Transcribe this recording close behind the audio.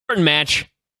match.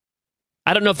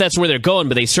 I don't know if that's where they're going,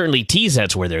 but they certainly tease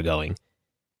that's where they're going.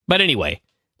 But anyway,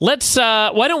 let's.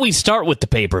 Why don't we start with the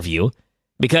pay-per-view?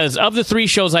 Because of the 3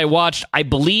 shows I watched, I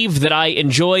believe that I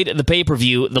enjoyed the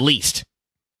pay-per-view the least.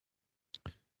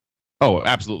 Oh,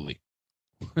 absolutely.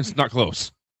 It's not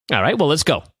close. All right, well, let's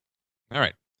go. All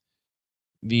right.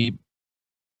 The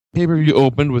pay-per-view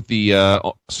opened with the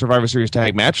Survivor Series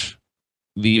tag match.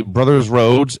 The Brothers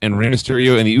Rhodes and Rey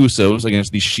Mysterio and the Usos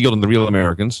against the Shield and the Real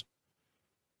Americans.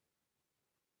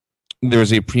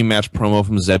 There's a pre-match promo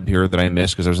from Zeb here that I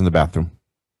missed because I was in the bathroom.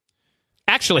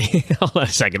 Actually, hold on a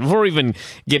second. Before we even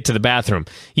get to the bathroom,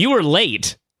 you were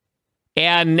late,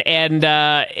 and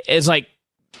it's like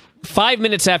 5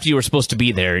 minutes after you were supposed to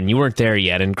be there, and you weren't there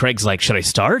yet. And Craig's like, "Should I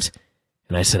start?"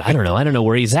 And I said, "I don't know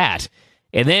where he's at."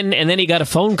 And then he got a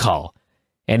phone call,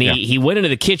 and he went into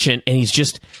the kitchen, and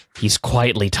he's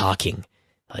quietly talking.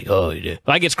 Like, well,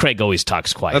 I guess Craig always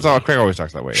talks quietly. That's all. Craig always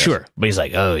talks that way. Yes. Sure. But he's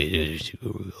like,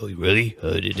 really?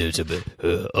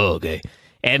 Okay.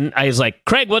 And I was like,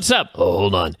 Craig, what's up? Oh,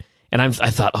 hold on. And I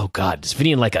thought, oh, God, is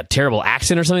Vinny in like a terrible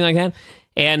accent or something like that?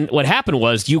 And what happened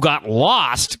was you got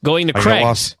lost going to Craig's. I got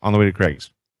lost on the way to Craig's.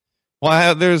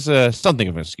 Well, there's something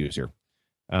of an excuse here.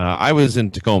 I was in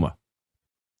Tacoma,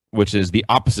 which is the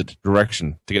opposite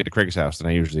direction to get to Craig's house than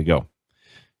I usually go.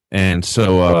 And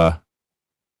so...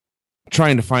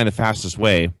 trying to find the fastest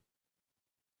way,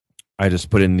 I just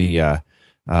put in the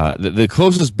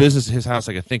closest business to his house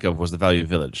I could think of was the Value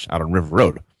Village out on River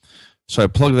Road. So I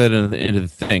plugged that into the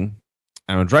thing,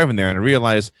 and I'm driving there, and I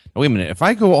realized, wait a minute, if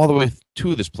I go all the way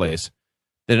to this place,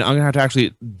 then I'm going to have to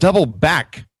actually double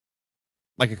back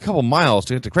like a couple miles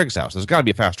to get to Craig's house. There's got to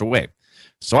be a faster way.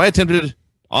 So I attempted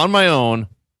on my own,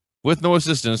 with no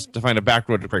assistance, to find a back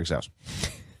road to Craig's house.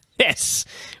 This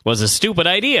was a stupid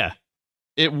idea.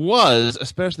 It was,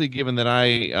 especially given that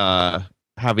I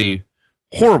have a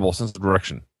horrible sense of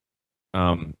direction.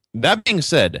 That being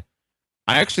said,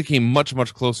 I actually came much,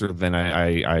 much closer than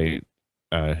I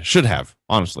should have,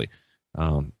 honestly.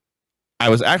 I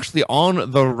was actually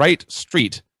on the right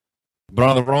street, but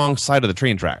on the wrong side of the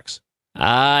train tracks.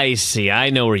 I see. I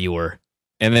know where you were.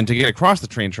 And then to get across the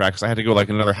train tracks, I had to go like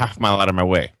another half mile out of my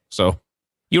way. So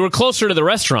you were closer to the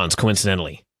restaurants,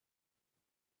 coincidentally.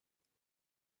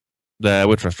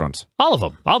 Which restaurants? All of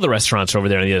them. All the restaurants are over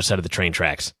there on the other side of the train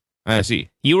tracks. I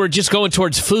see. You were just going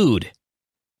towards food.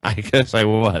 I guess I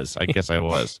was.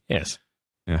 Yes.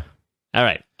 Yeah. All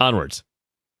right. Onwards.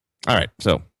 All right.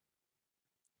 So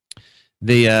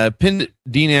they pinned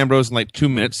Dean Ambrose in like 2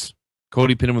 minutes.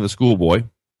 Cody pinned him with a schoolboy.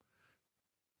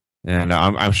 And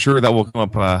I'm sure that will come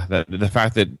up. That the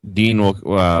fact that Dean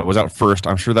was out first,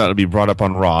 I'm sure that will be brought up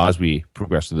on Raw as we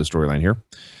progress through the storyline here.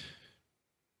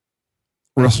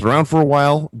 Wrestled around for a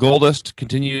while. Goldust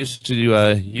continues to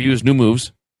use new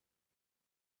moves.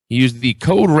 He used the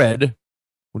Code Red,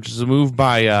 which is a move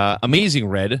by Amazing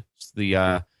Red. It's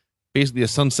the basically a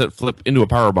sunset flip into a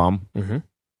powerbomb. Mm-hmm.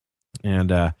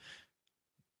 And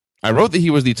I wrote that he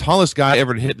was the tallest guy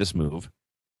ever to hit this move.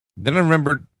 Then I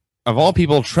remembered, of all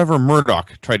people, Trevor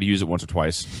Murdoch tried to use it once or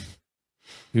twice.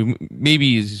 Who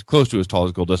maybe is close to as tall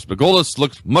as Goldust, but Goldust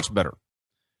looked much better.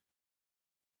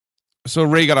 So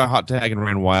Ray got a hot tag and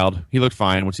ran wild. He looked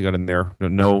fine once he got in there.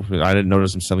 No, I didn't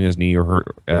notice him selling his knee or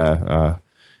hurt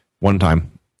one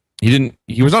time. He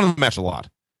was on the match a lot.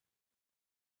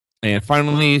 And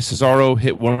finally, Cesaro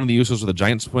hit one of the Usos with a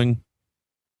giant swing.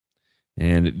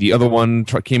 And the other one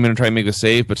came in and tried to make the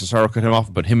save, but Cesaro cut him off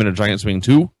and put him in a giant swing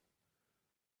too.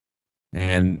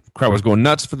 And the crowd was going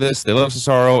nuts for this. They love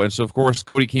Cesaro. And so, of course,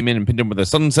 Cody came in and pinned him with a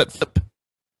sunset flip.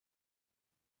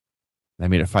 That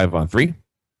made it 5-on-3.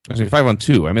 Actually,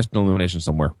 5-on-2. I missed an elimination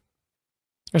somewhere.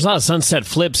 There's a lot of sunset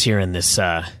flips here in this.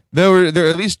 There are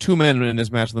at least 2 men in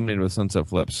this match eliminated with sunset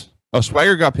flips. Oh,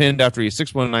 Swagger got pinned after a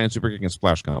 619 super kick and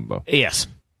splash combo. Yes.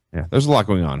 Yeah, there's a lot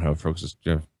going on, folks. Just,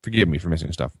 forgive me for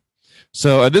missing stuff.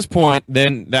 So at this point,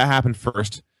 then that happened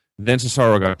first. Then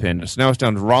Cesaro got pinned. So now it's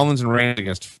down to Rollins and Reigns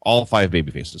against all 5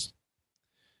 babyfaces.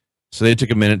 So they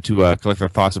took a minute to collect their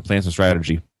thoughts and plans and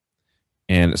strategy.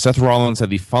 And Seth Rollins had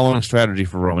the following strategy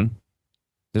for Roman.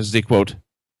 This is a quote.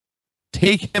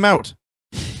 Take him out.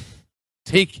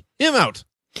 Take him out.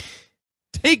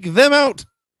 Take them out.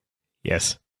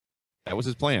 Yes. That was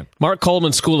his plan. Mark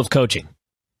Coleman's School of Coaching.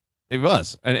 It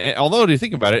was. And although, to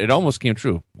think about it, it almost came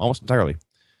true. Almost entirely.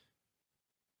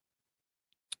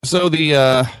 So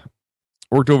the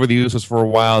worked over the Usos for a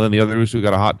while. Then the other Uso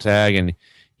got a hot tag, and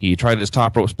he tried his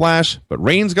top rope splash. But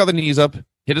Reigns got the knees up,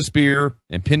 hit a spear,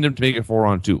 and pinned him to make it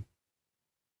 4-on-2.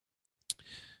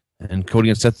 And Cody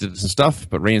and Seth did some stuff,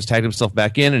 but Reigns tagged himself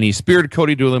back in, and he speared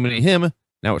Cody to eliminate him.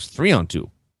 Now it's 3-on-2.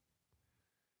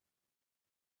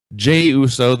 Jey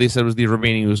Uso, they said was the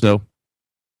remaining Uso.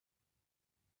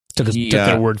 Took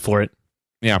their word for it.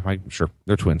 Yeah, sure.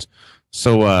 They're twins.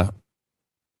 So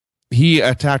he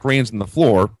attacked Reigns on the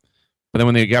floor, but then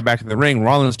when they got back in the ring,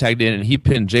 Rollins tagged in and he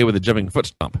pinned Jey with a jumping foot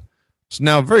stomp. So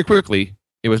now, very quickly,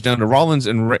 it was down to Rollins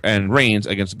and Reigns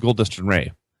against Goldust and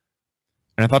Rey.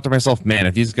 And I thought to myself, man,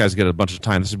 if these guys get a bunch of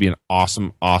time, this would be an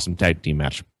awesome, awesome tag team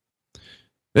match.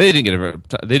 They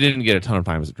didn't get a ton of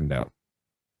time, as it turned out.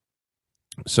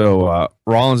 So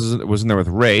Rollins was in there with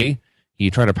Rey. He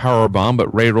tried a power bomb,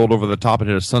 but Rey rolled over the top and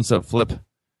did a sunset flip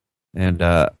and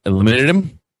eliminated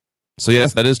him. So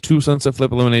yes, that is 2 sunset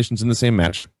flip eliminations in the same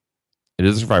match. It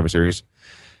is a Survivor Series.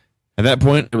 At that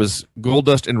point, it was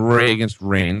Goldust and Rey against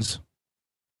Reigns.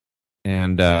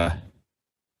 And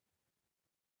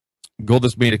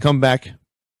Goldust made a comeback,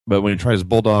 but when he tried his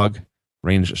bulldog,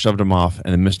 Reigns shoved him off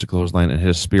and then missed a clothesline and hit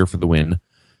a spear for the win.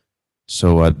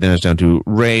 So then it's down to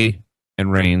Rey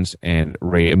and Reigns, and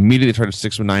Rey immediately tried to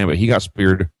 619, but he got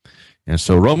speared. And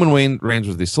so Roman Reigns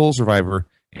was the sole survivor,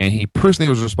 and he personally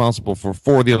was responsible for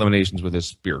 4 of the eliminations with his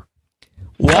spear.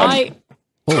 Why?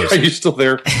 Are you still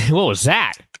there? What was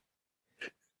that?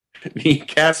 The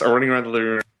cats are running around the living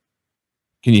room.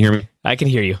 Can you hear me? I can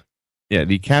hear you. Yeah,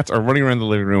 the cats are running around the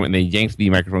living room, and they yanked the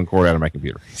microphone cord out of my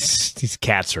computer. These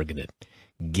cats are going to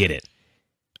get it.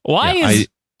 Why is...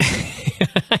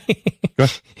 Go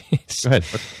ahead.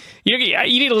 You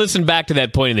need to listen back to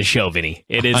that point in the show, Vinny.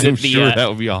 It is I'm sure that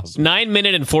would be awesome.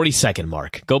 9-minute and 40-second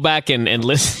mark. Go back and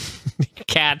listen.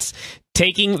 Cats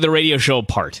taking the radio show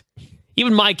apart.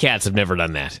 Even my cats have never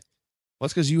done that. Well,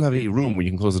 that's because you have a room where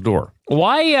you can close the door.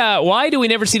 Why do we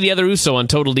never see the other Uso on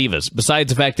Total Divas,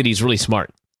 besides the fact that he's really smart?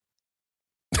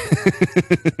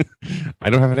 I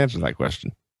don't have an answer to that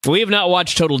question. We have not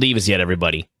watched Total Divas yet,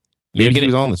 everybody. Maybe he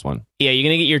was on this one. Yeah, you're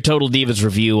going to get your Total Divas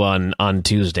review on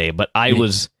Tuesday, but I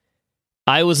was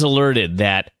alerted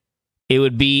that it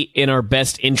would be in our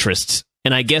best interests,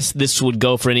 and I guess this would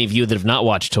go for any of you that have not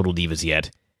watched Total Divas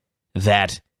yet,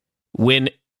 that when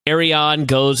Ariane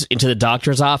goes into the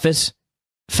doctor's office,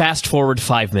 fast forward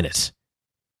 5 minutes.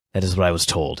 That is what I was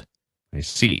told. I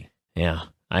see. Yeah,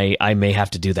 I may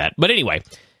have to do that. But anyway,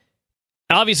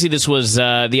 obviously this was,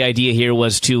 the idea here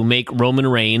was to make Roman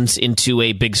Reigns into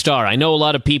a big star. I know a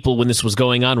lot of people, when this was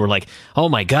going on, were like, oh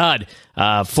my God,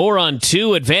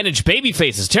 4-on-2 advantage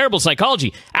babyfaces, terrible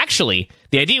psychology. Actually,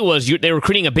 the idea was they were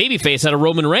creating a babyface out of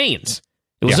Roman Reigns.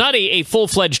 It was not a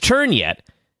full-fledged turn yet,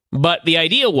 but the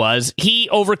idea was he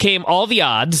overcame all the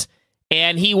odds,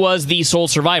 and he was the sole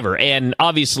survivor. And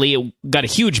obviously, it got a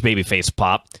huge babyface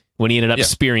pop when he ended up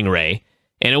spearing Rey,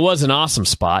 and it was an awesome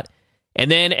spot.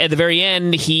 And then at the very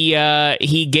end,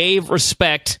 he gave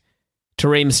respect to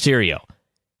Rey Mysterio.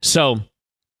 So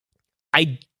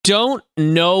I don't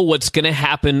know what's going to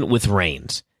happen with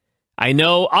Reigns. I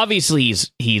know, obviously,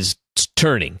 he's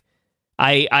turning.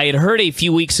 I had heard a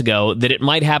few weeks ago that it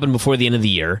might happen before the end of the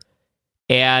year.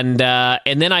 And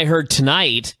then I heard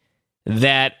tonight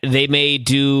that they may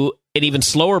do an even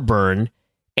slower burn,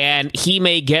 and he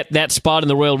may get that spot in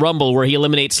the Royal Rumble where he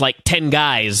eliminates like 10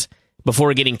 guys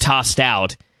before getting tossed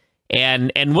out.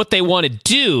 And what they want to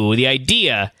do, the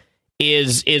idea,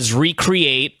 is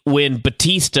recreate when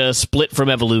Batista split from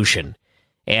Evolution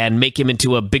and make him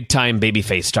into a big-time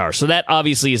babyface star. So that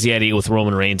obviously is the idea with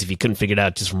Roman Reigns, if you couldn't figure it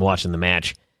out just from watching the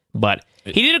match. But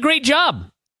he did a great job.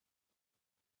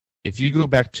 If you go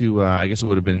back to, I guess it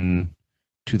would have been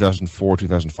 2004,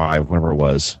 2005, whenever it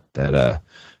was, that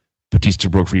Batista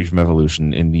broke free from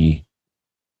Evolution, in the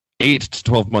 8 to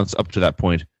 12 months up to that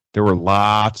point, there were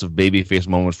lots of babyface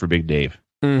moments for Big Dave.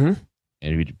 Mm-hmm.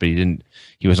 But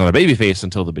he was not a babyface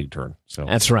until the big turn. So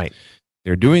that's right.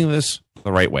 They're doing this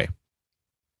the right way.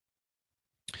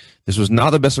 This was not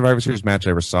the best Survivor Series match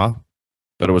I ever saw,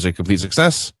 but it was a complete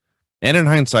success. And in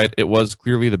hindsight, it was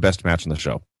clearly the best match on the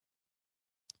show.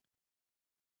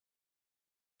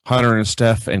 Hunter and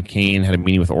Steph and Kane had a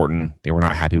meeting with Orton. They were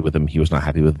not happy with him. He was not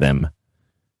happy with them.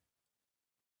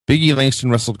 Big E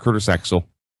Langston wrestled Curtis Axel.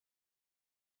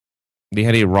 They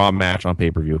had a Raw match on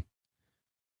pay-per-view.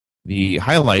 The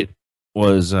highlight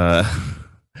was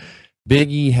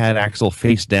Big E had Axel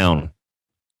face down,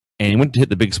 and he went to hit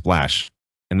the big splash.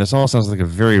 And this all sounds like a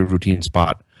very routine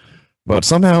spot. But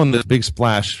somehow in this big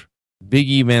splash, Big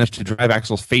E managed to drive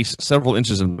Axel's face several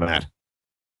inches into the mat.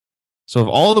 So of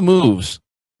all the moves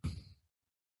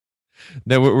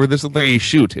that were this looked like a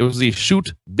shoot, it was the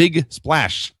shoot big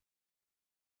splash.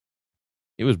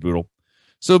 It was brutal.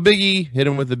 So Big E hit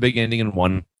him with the big ending and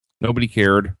won. Nobody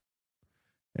cared.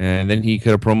 And then he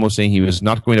cut a promo saying he was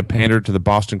not going to pander to the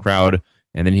Boston crowd.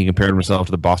 And then he compared himself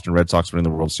to the Boston Red Sox winning the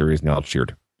World Series, and they all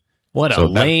cheered. What a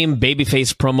lame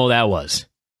babyface promo that was.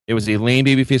 It was a lame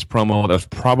babyface promo that was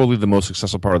probably the most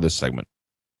successful part of this segment.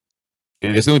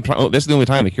 And that's the only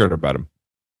time they cared about him.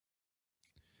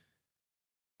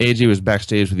 AJ was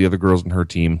backstage with the other girls on her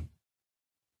team.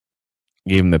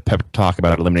 Gave him the pep talk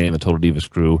about eliminating the Total Divas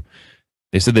crew.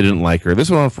 They said they didn't like her. This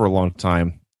went on for a long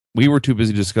time. We were too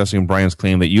busy discussing Bryan's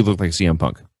claim that you look like CM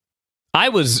Punk. I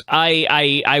was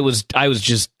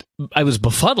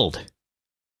befuddled.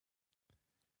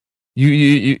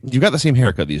 You got the same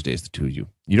haircut these days, the two of you.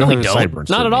 You don't have sideburns.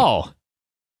 Not at all.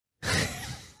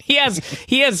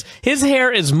 His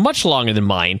hair is much longer than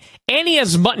mine, and he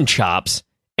has mutton chops,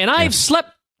 and I've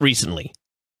slept recently.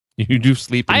 You do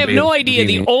sleep. I have no idea.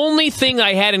 The only thing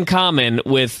I had in common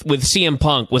with CM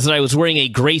Punk was that I was wearing a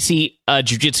Gracie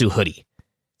Jiu-Jitsu hoodie.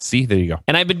 See, there you go.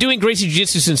 And I've been doing Gracie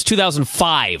Jiu-Jitsu since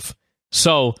 2005.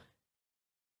 So,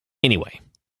 anyway.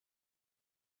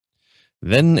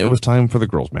 Then it was time for the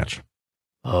girls' match.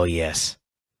 Oh, yes.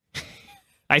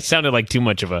 I sounded like too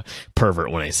much of a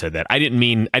pervert when I said that. I didn't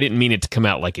mean it to come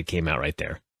out like it came out right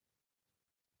there.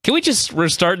 Can we just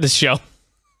restart the show?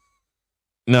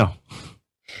 No.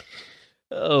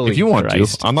 Oh, if you want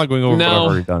to, I'm not going over what I've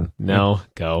already done. No,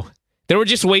 go. There were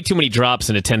just way too many drops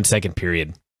in a 10-second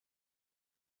period.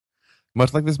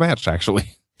 Much like this match,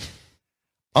 actually.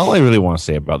 All I really want to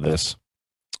say about this,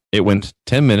 it went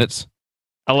 10 minutes.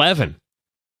 11.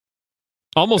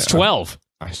 Almost 12.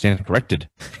 I stand corrected.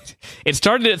 It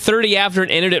started at 30 after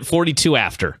and ended at 42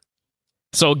 after.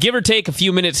 So give or take a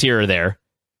few minutes here or there.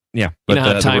 Yeah. You know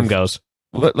how time goes.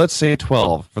 Let's say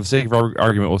 12. For the sake of our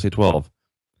argument, we'll say 12.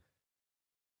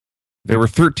 There were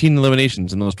 13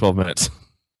 eliminations in those 12 minutes.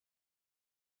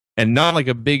 And none of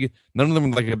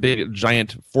them like a big,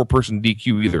 giant 4-person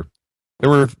DQ either.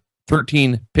 There were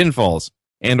 13 pinfalls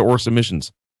and or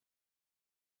submissions.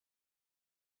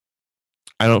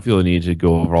 I don't feel the need to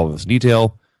go over all of this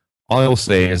detail. All I will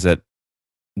say is that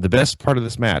the best part of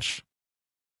this match,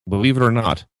 believe it or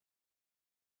not,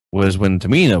 was when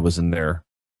Tamina was in there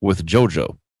with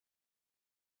JoJo.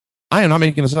 I am not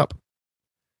making this up.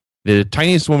 The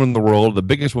tiniest woman in the world, the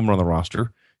biggest woman on the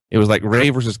roster. It was like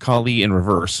Ray versus Khali in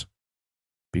reverse,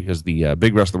 because the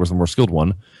big wrestler was the more skilled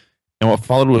one. And what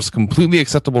followed was completely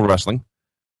acceptable wrestling.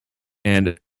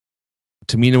 And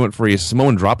Tamina went for a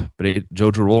Samoan drop, but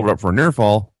JoJo rolled her up for a near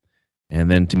fall, and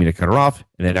then Tamina cut her off,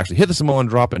 and then actually hit the Samoan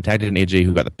drop and tagged in AJ,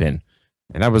 who got the pin.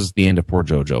 And that was the end of poor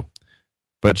JoJo.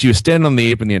 But she was standing on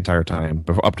the apron the entire time,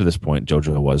 up to this point,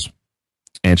 JoJo was.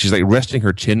 And she's like resting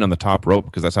her chin on the top rope,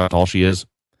 because that's how tall she is.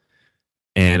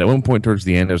 And at one point towards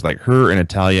the end, it was like her and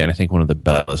Natalya, and I think one of the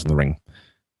Bellas in the ring.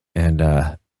 And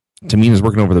Tamina's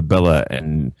working over the Bella,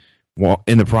 and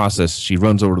in the process, she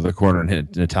runs over to the corner and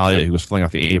hit Natalya, who was flying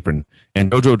off the apron.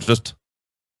 And JoJo just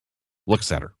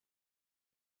looks at her.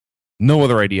 No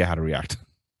other idea how to react.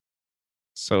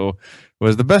 So it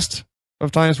was the best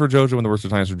of times for JoJo and the worst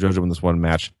of times for JoJo in this one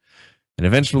match. And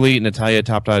eventually, Natalya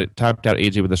topped out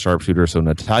AJ with a sharpshooter. So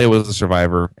Natalya was the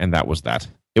survivor, and that was that.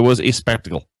 It was a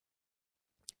spectacle.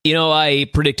 You know, I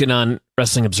predicted on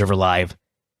Wrestling Observer Live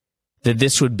that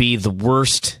this would be the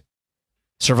worst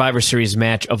Survivor Series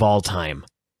match of all time.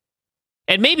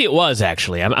 And maybe it was,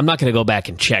 actually. I'm not going to go back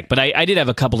and check, but I did have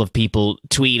a couple of people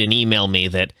tweet and email me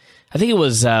that I think it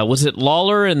was it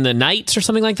Lawler and the Knights or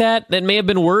something like that? That may have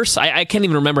been worse. I can't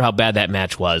even remember how bad that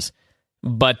match was.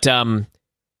 But, I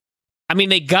mean,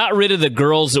 they got rid of the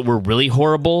girls that were really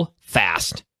horrible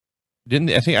fast.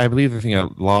 I believe the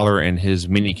thing Lawler and his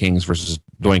Mini Kings versus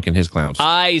Doink and his clowns.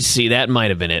 I see. That might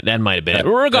have been it.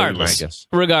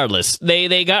 Regardless,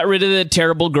 they got rid of the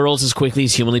terrible girls as quickly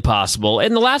as humanly possible,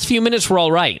 and the last few minutes were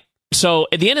all right. So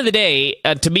at the end of the day,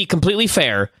 to be completely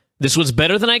fair, this was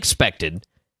better than I expected.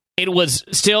 It was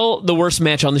still the worst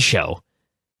match on the show,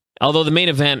 although the main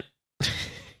event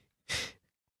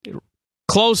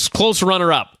close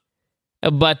runner up.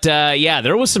 But yeah,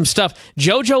 there was some stuff.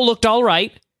 JoJo looked all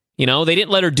right. You know, they didn't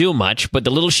let her do much, but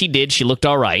the little she did, she looked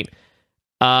all right.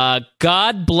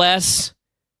 God bless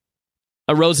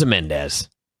Rosa Mendez.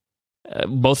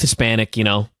 Both Hispanic, you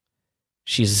know.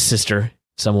 She's a sister in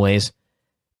some ways.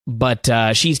 But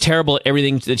she's terrible at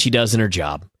everything that she does in her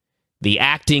job. The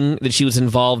acting that she was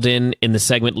involved in the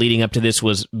segment leading up to this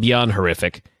was beyond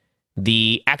horrific.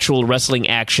 The actual wrestling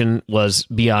action was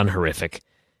beyond horrific.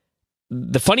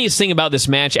 The funniest thing about this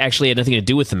match actually had nothing to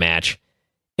do with the match.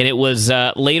 And it was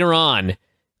later on,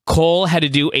 Cole had to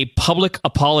do a public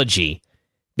apology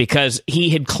because he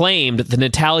had claimed that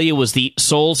Natalya was the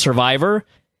sole survivor,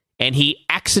 and he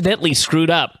accidentally screwed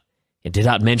up and did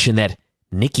not mention that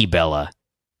Nikki Bella,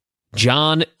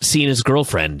 John Cena's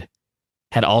girlfriend,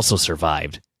 had also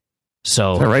survived.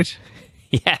 So, is that right?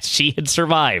 Yes, she had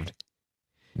survived.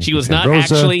 She was not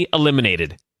actually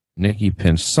eliminated. Nikki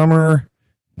pinned Summer.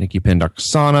 Nikki pinned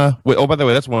Oksana. Wait, oh, by the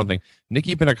way, that's one thing.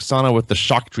 Nikki pinned Oksana with the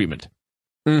shock treatment.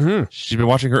 Mm-hmm. She's been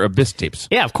watching her Abyss tapes.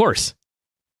 Yeah, of course.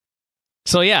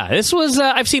 So, yeah, this was,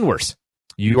 I've seen worse.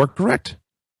 You are correct.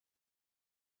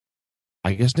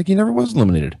 I guess Nikki never was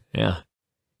eliminated. Yeah.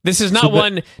 This is not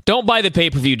one, don't buy the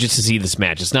pay-per-view just to see this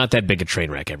match. It's not that big a train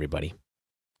wreck, everybody.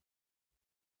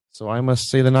 So I must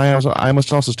say that I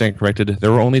must also stand corrected.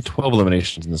 There were only 12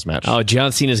 eliminations in this match. Oh,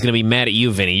 John Cena's going to be mad at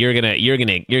you, Vinny. You're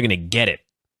gonna get it.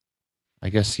 I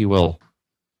guess he will.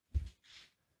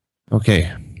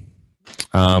 Okay.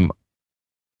 They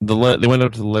went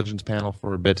up to the Legends panel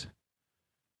for a bit,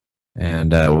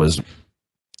 and it was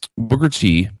Booker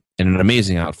T in an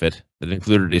amazing outfit that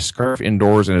included a scarf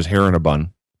indoors and his hair in a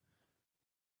bun.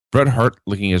 Bret Hart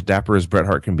looking as dapper as Bret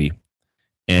Hart can be.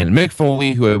 And Mick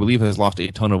Foley, who I believe has lost a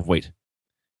ton of weight.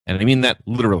 And I mean that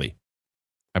literally.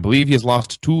 I believe he has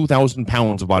lost 2,000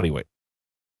 pounds of body weight.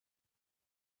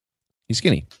 He's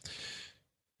skinny.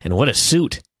 And what a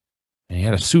suit. And he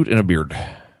had a suit and a beard.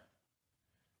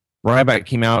 Ryback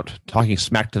came out talking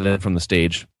smack to them from the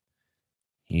stage.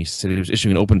 He said he was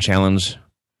issuing an open challenge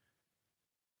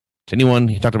to anyone.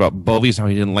 He talked about bullies, how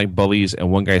he didn't like bullies,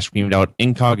 and one guy screamed out,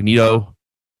 "Incognito."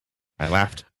 I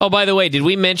laughed. Oh, by the way, did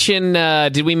we mention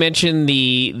the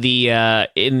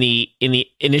in the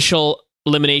initial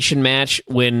elimination match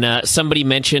when somebody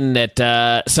mentioned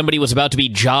that somebody was about to be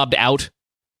jobbed out?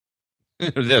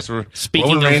 Yes.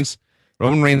 Speaking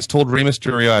Roman Reigns told Rey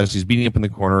Mysterio as he's beating up in the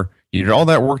corner, "You did all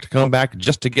that work to come back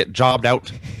just to get jobbed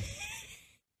out."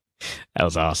 That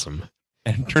was awesome.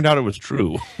 And it turned out it was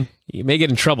true. You may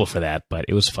get in trouble for that, but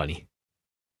it was funny.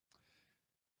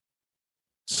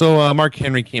 So Mark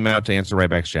Henry came out to answer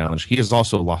Ryback's challenge. He has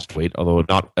also lost weight, although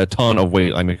not a ton of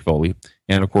weight like Mick Foley.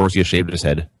 And, of course, he has shaved his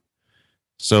head.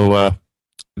 So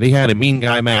they had a mean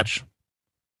guy match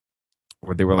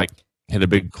where they were like, hit a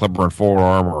big clubber and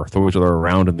forearm or throw each other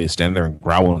around, and they stand there and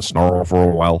growl and snarl for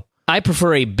a while. I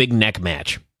prefer a big neck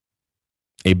match.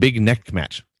 A big neck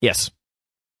match? Yes.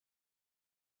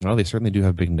 Well, they certainly do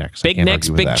have big necks. Big necks,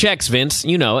 big checks, Vince.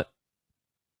 You know it.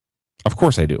 Of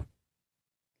course I do.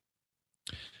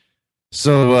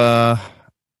 So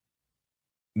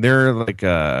they're like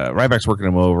Ryback's working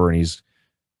him over, and he's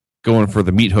going for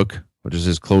the meat hook, which is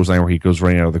his clothesline where he goes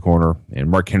running out of the corner,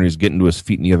 and Mark Henry's getting to his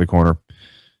feet in the other corner,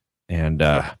 and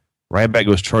Ryback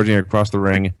goes charging across the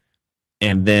ring,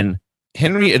 and then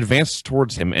Henry advanced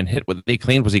towards him and hit what they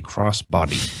claimed was a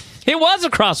crossbody. It was a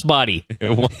crossbody.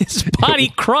 His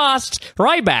body crossed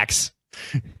Ryback's.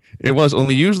 It was,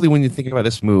 only usually when you think about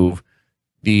this move,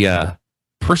 the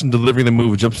person delivering the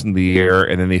move jumps in the air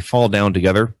and then they fall down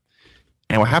together.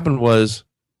 And what happened was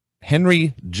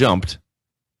Henry jumped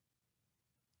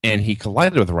and he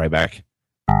collided with Ryback,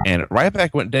 and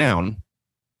Ryback went down,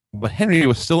 but Henry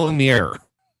was still in the air.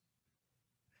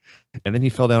 And then he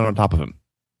fell down on top of him.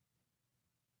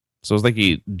 So it was like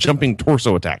a jumping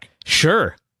torso attack.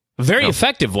 Sure. Very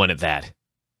effective one at that.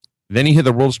 Then he hit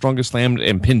the world's strongest slam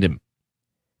and pinned him.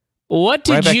 What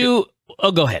did you...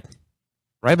 Oh, go ahead.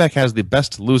 Ryback has the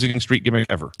best losing streak gimmick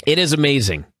ever. It is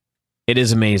amazing. It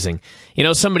is amazing. You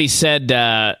know, somebody said,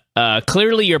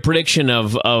 clearly your prediction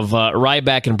of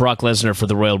Ryback and Brock Lesnar for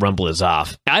the Royal Rumble is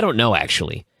off. I don't know,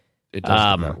 actually. It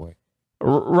does go that way.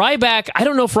 Ryback, I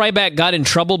don't know if Ryback got in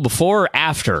trouble before or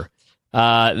after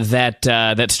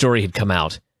that story had come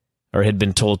out or had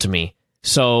been told to me.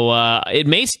 So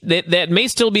that may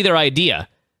still be their idea.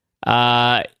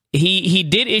 He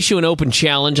did issue an open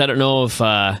challenge. I don't know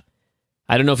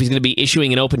if he's going to be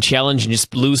issuing an open challenge and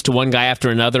just lose to one guy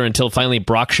after another until finally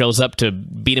Brock shows up to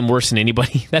beat him worse than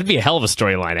anybody. That'd be a hell of a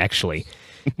storyline, actually.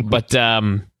 But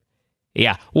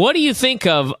yeah, what do you think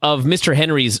of Mr.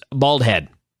 Henry's bald head?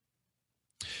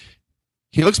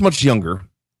 He looks much younger.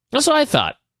 That's what I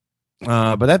thought.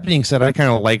 But that being said, I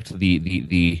kind of liked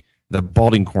the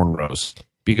balding cornrows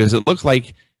because it looked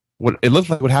like what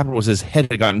happened was his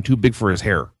head had gotten too big for his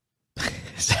hair.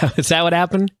 Is that what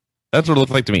happened? That's what it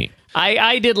looked like to me.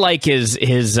 I did like his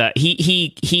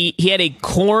he had a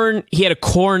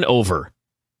corn over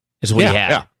is what he had.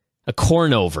 Yeah. A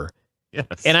corn over. Yes.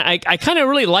 And I kind of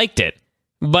really liked it.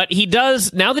 But he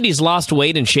does, now that he's lost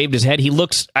weight and shaved his head, he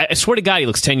looks, I swear to God, he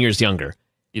looks 10 years younger.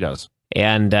 He does.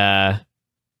 And I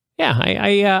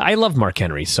love Mark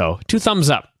Henry, so 2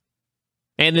 thumbs up.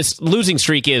 And this losing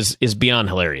streak is beyond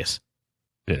hilarious.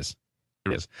 It is.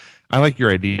 It is. I like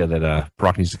your idea that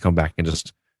Brock needs to come back and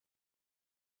just...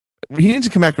 He needs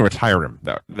to come back and retire him.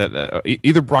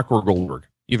 Either Brock or Goldberg.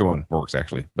 Either one works,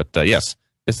 actually. But yes,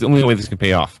 it's the only way this can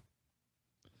pay off.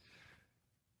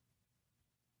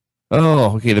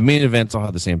 Oh, okay. The main events all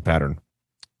have the same pattern.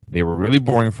 They were really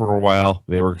boring for a while.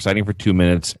 They were exciting for 2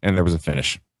 minutes, and there was a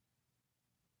finish.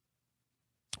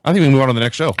 I think we move on to the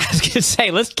next show. I was going to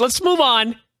say, let's move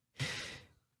on.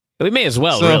 We may as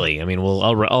well, really. I mean,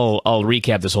 I'll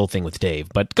recap this whole thing with Dave,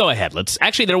 but go ahead.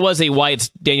 Actually, there was a Wyatt's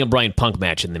Daniel Bryan Punk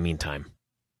match in the meantime.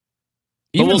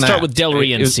 But we'll start with Del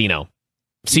Rio and Cino.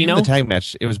 Cino? The tag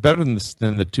match, it was better than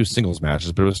the two singles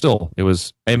matches, but it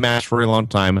was a match for a long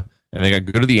time, and they got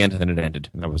good at the end, and then it ended,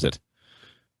 and that was it.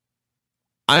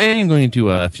 I am going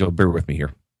to, if you'll bear with me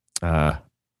here,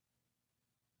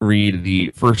 read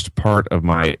the first part of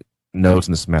my notes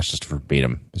in this match just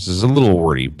verbatim. This is a little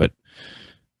wordy, but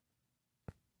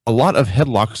a lot of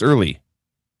headlocks early.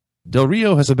 Del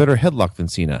Rio has a better headlock than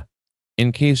Cena,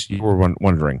 in case you were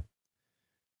wondering.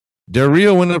 Del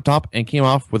Rio went up top and came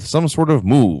off with some sort of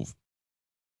move.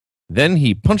 Then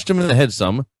he punched him in the head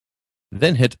some,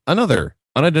 then hit another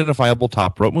unidentifiable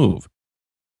top rope move.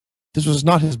 This was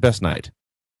not his best night.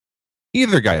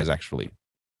 Either guy is actually.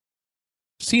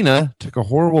 Cena took a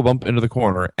horrible bump into the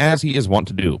corner, as he is wont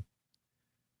to do.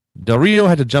 Del Rio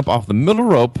had to jump off the middle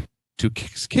rope to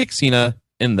kick Cena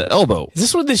in the elbow. Is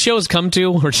this what this show has come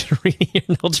to? We're just reading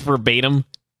your notes verbatim.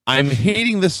 I'm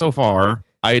hating this so far.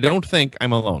 I don't think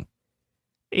I'm alone.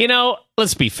 You know,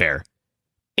 let's be fair.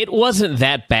 It wasn't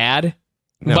that bad.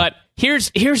 No. But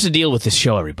here's the deal with this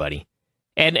show, everybody.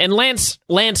 And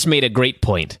Lance made a great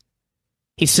point.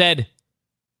 He said,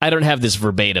 I don't have this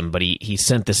verbatim, but he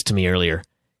sent this to me earlier.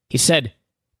 He said,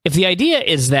 if the idea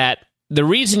is that the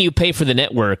reason you pay for the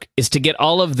network is to get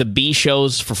all of the B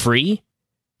shows for free,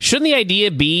 shouldn't the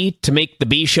idea be to make the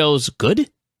B shows good?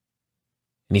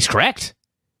 And he's correct.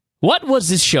 What was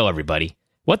this show, everybody?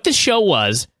 What this show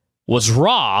was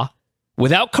Raw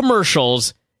without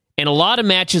commercials and a lot of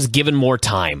matches given more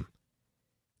time.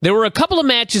 There were a couple of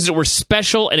matches that were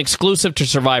special and exclusive to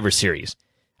Survivor Series.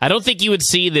 I don't think you would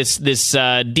see this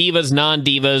Divas,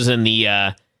 non-Divas,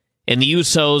 and the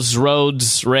Usos,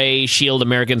 Rhodes, Ray, Shield,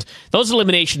 Americans. Those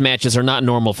elimination matches are not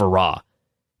normal for Raw.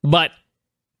 But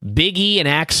Big E and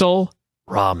Axel,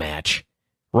 Raw match.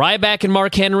 Ryback and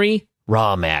Mark Henry,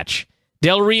 Raw match.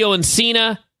 Del Rio and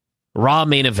Cena, Raw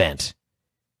main event.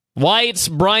 Wyatt's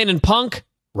Bryan and Punk,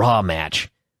 Raw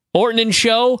match. Orton and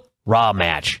Show, Raw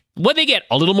match. What'd they get?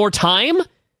 A little more time?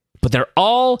 But they're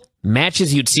all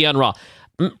matches you'd see on Raw.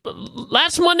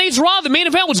 Last Monday's Raw, the main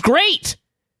event was great.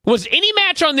 Was any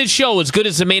match on this show as good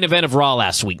as the main event of Raw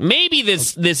last week? Maybe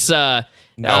the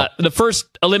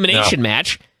first elimination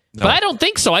match, but I don't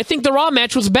think so. I think the Raw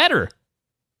match was better.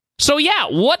 So yeah,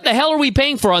 what the hell are we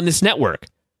paying for on this network?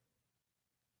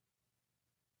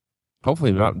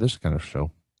 Hopefully not this kind of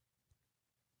show.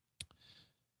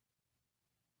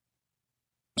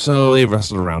 So they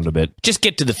wrestled around a bit. Just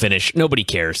get to the finish. Nobody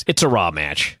cares. It's a Raw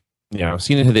match. Yeah,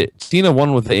 Cena hit it. Cena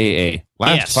won with the AA.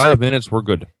 Last 5 minutes were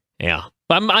good. Yeah.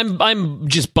 I'm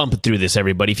just bumping through this,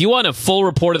 everybody. If you want a full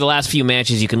report of the last few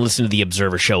matches, you can listen to the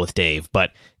Observer Show with Dave.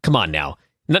 But come on now.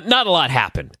 Not a lot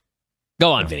happened.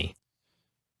 Go on, Vinny.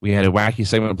 We had a wacky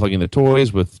segment plugging the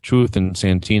toys with Truth and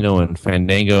Santino and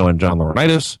Fandango and John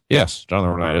Laurinaitis. Yes, John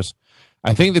Laurinaitis.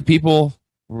 I think that people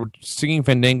were singing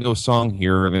Fandango's song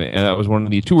here, and that was one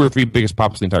of the 2 or 3 biggest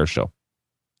pops of the entire show.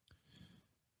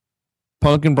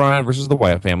 Punk and Bryan versus the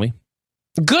Wyatt family.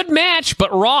 Good match,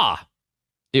 but Raw.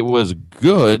 It was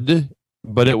good,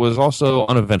 but it was also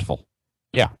uneventful.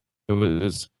 Yeah, it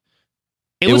was.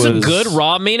 It was a good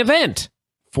Raw main event.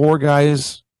 4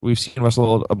 guys we've seen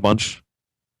wrestle a bunch,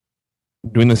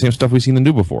 doing the same stuff we've seen them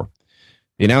do before.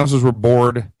 The announcers were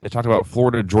bored. They talked about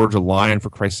Florida Georgia Line, for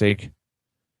Christ's sake.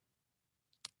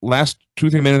 Last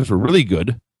 2-3 minutes were really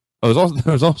good. There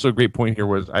was also a great point here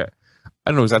where I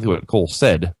don't know exactly what Cole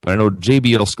said, but I know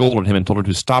JBL scolded him and told him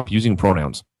to stop using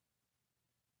pronouns.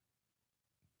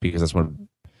 Because that's one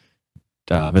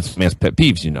of Vince McMahon's pet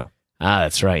peeves, you know. Ah,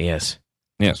 that's right, yes.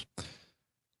 Yes.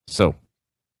 So,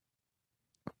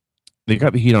 they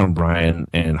got the heat on Bryan,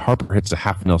 and Harper hits a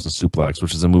half Nelson suplex,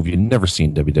 which is a move you've never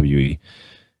seen in WWE.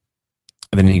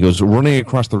 And then he goes running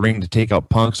across the ring to take out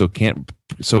Punk, so Punk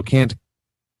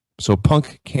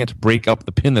can't break up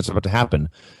the pin that's about to happen.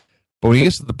 But when he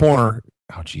gets to the corner,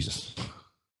 oh Jesus!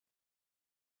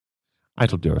 I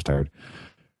told you I was tired.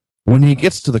 When he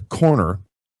gets to the corner,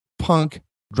 Punk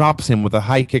drops him with a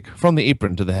high kick from the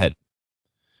apron to the head.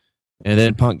 And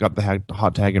then Punk got the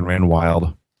hot tag and ran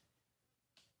wild.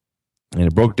 And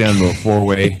it broke down to a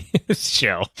 4-way.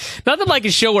 Show. Nothing like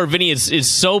a show where Vinny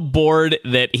is so bored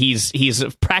that he's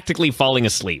practically falling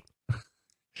asleep.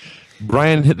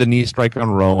 Bryan hit the knee strike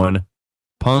on Rowan.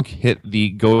 Punk hit the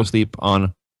go sleep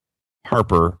on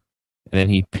Harper. And then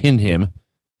he pinned him.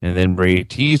 And then Bray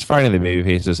teased fighting the baby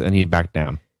faces, and he backed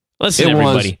down. Listen, It was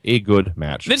everybody. a good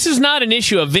match. This is not an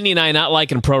issue of Vinny and I not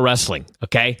liking pro wrestling,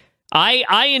 okay?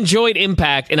 I enjoyed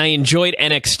Impact and I enjoyed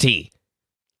NXT.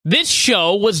 This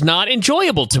show was not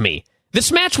enjoyable to me.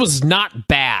 This match was not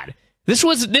bad. This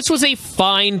was a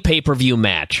fine pay-per-view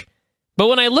match. But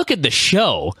when I look at the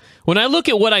show, when I look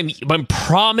at what I'm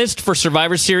promised for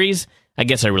Survivor Series, I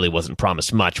guess I really wasn't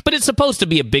promised much, but it's supposed to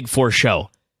be a Big Four show.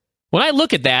 When I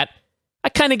look at that, I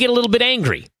kind of get a little bit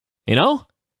angry, you know?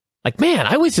 Like, man,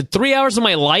 I wasted 3 hours of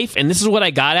my life, and this is what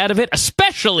I got out of it,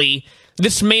 especially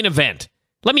this main event.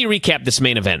 Let me recap this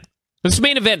main event. This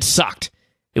main event sucked.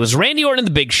 It was Randy Orton and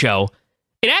the Big Show.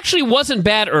 It actually wasn't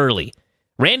bad early.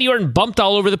 Randy Orton bumped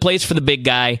all over the place for the big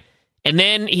guy, and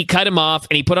then he cut him off,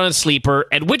 and he put on a sleeper,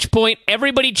 at which point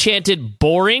everybody chanted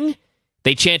boring.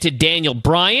 They chanted Daniel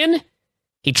Bryan.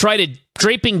 He tried a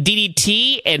draping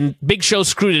DDT, and Big Show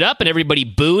screwed it up, and everybody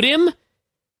booed him.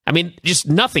 I mean, just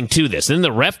nothing to this. Then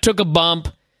the ref took a bump.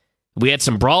 We had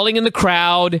some brawling in the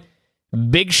crowd.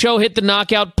 Big Show hit the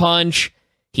knockout punch.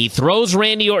 He throws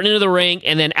Randy Orton into the ring,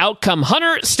 and then out come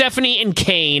Hunter, Stephanie, and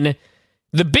Kane.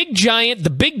 The big giant, the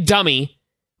big dummy.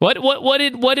 What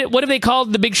have they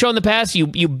called the Big Show in the past?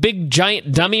 You big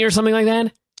giant dummy or something like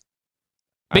that?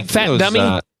 Big fat dummy?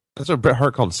 That's what Bret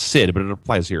Hart called Sid, but it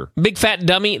applies here. Big fat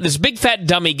dummy. This big fat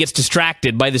dummy gets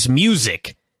distracted by this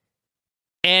music.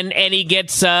 And he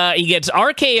gets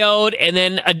RKO'd, and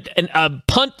then a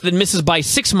punt that misses by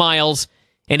 6 miles,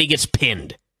 and he gets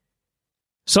pinned.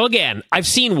 So again, I've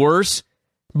seen worse,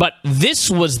 but this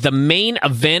was the main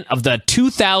event of the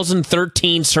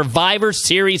 2013 Survivor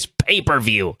Series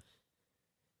pay-per-view.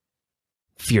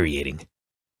 Infuriating.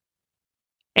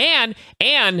 And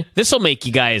this will make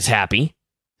you guys happy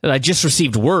that I just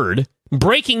received word.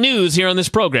 Breaking news here on this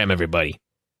program, everybody.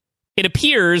 It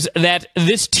appears that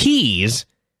this tease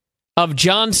of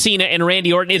John Cena and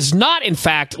Randy Orton is not, in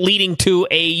fact, leading to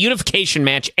a unification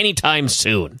match anytime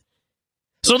soon.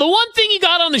 So the one thing you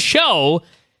got on the show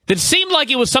that seemed like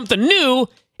it was something new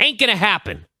ain't going to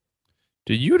happen.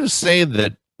 Did you just say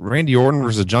that Randy Orton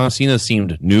versus John Cena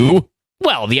seemed new?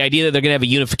 Well, the idea that they're going to have a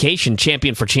unification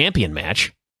champion for champion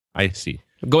match, I see.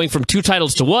 going from 2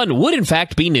 titles to 1, would in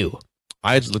fact be new.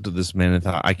 I just looked at this man and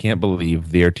thought, I can't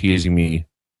believe they're teasing me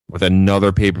with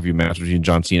another pay-per-view match between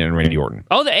John Cena and Randy Orton.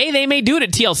 Oh, they may do it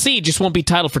at TLC, just won't be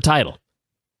title for title.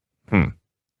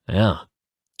 Yeah.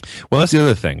 Well, that's the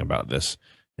other thing about this,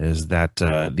 is that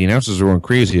the announcers are going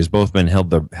crazy as both men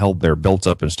held their belts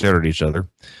up and stared at each other.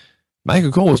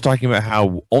 Michael Cole was talking about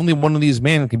how only one of these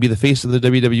men can be the face of the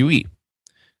WWE.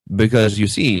 Because, you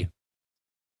see,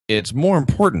 it's more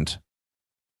important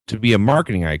to be a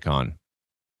marketing icon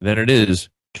than it is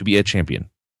to be a champion.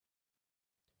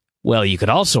 Well, you could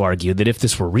also argue that if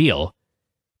this were real,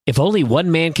 if only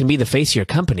one man can be the face of your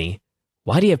company,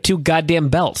 why do you have 2 goddamn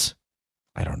belts?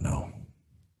 I don't know.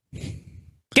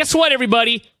 Guess what,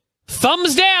 everybody?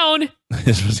 Thumbs down.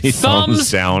 This was a thumbs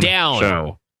down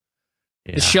show.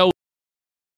 The show